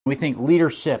We think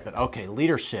leadership, and okay,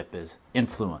 leadership is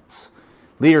influence.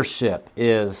 Leadership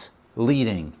is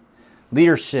leading.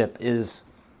 Leadership is,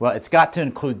 well, it's got to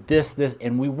include this,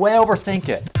 and we way overthink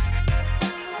it.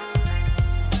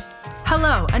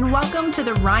 Hello, and welcome to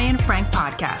the Ryan Frank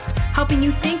Podcast, helping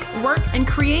you think, work, and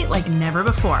create like never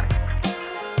before.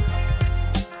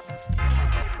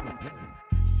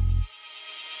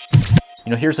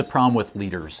 You know, here's the problem with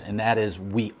leaders, and that is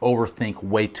we overthink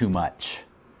way too much.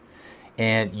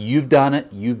 And you've done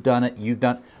it. We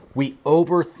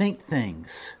overthink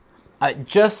things.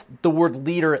 Just the word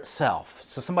leader itself.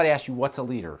 So somebody asks you, what's a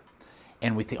leader?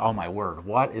 And we think, oh my word,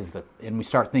 and we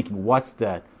start thinking, what's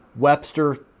the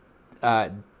Webster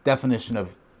definition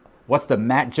of, what's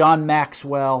the John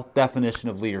Maxwell definition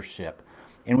of leadership?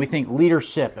 And we think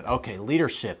leadership, and okay,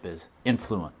 leadership is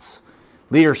influence.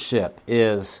 Leadership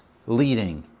is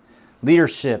leading.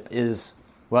 Leadership is,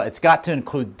 well, it's got to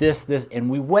include this, and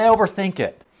we way overthink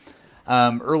it.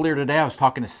 Earlier today, I was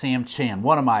talking to Sam Chan,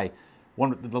 one of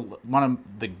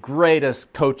the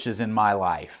greatest coaches in my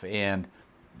life. And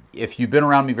if you've been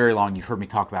around me very long, you've heard me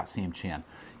talk about Sam Chan.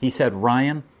 He said,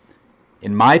 Ryan,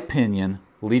 in my opinion,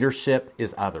 leadership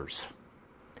is others.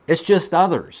 It's just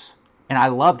others. And I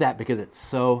love that because it's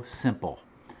so simple.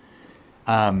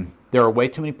 There are way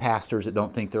too many pastors that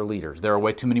don't think they're leaders. There are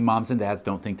way too many moms and dads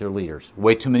don't think they're leaders.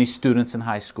 Way too many students in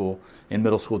high school and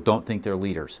middle school don't think they're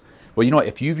leaders. Well, you know what?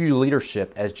 If you view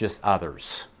leadership as just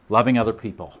others, loving other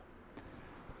people,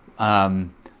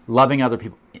 trying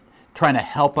to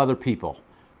help other people,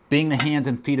 being the hands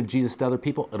and feet of Jesus to other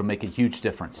people, it'll make a huge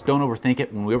difference. Don't overthink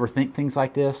it. When we overthink things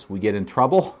like this, we get in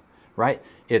trouble, right?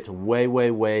 It's way,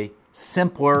 way, way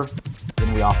simpler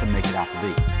than we often make it out to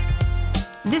be.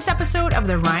 This episode of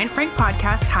the Ryan Frank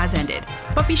Podcast has ended,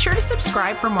 but be sure to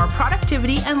subscribe for more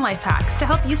productivity and life hacks to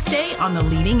help you stay on the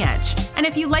leading edge. And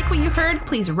if you like what you heard,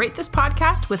 please rate this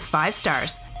podcast with 5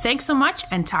 stars. Thanks so much,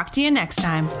 and talk to you next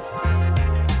time.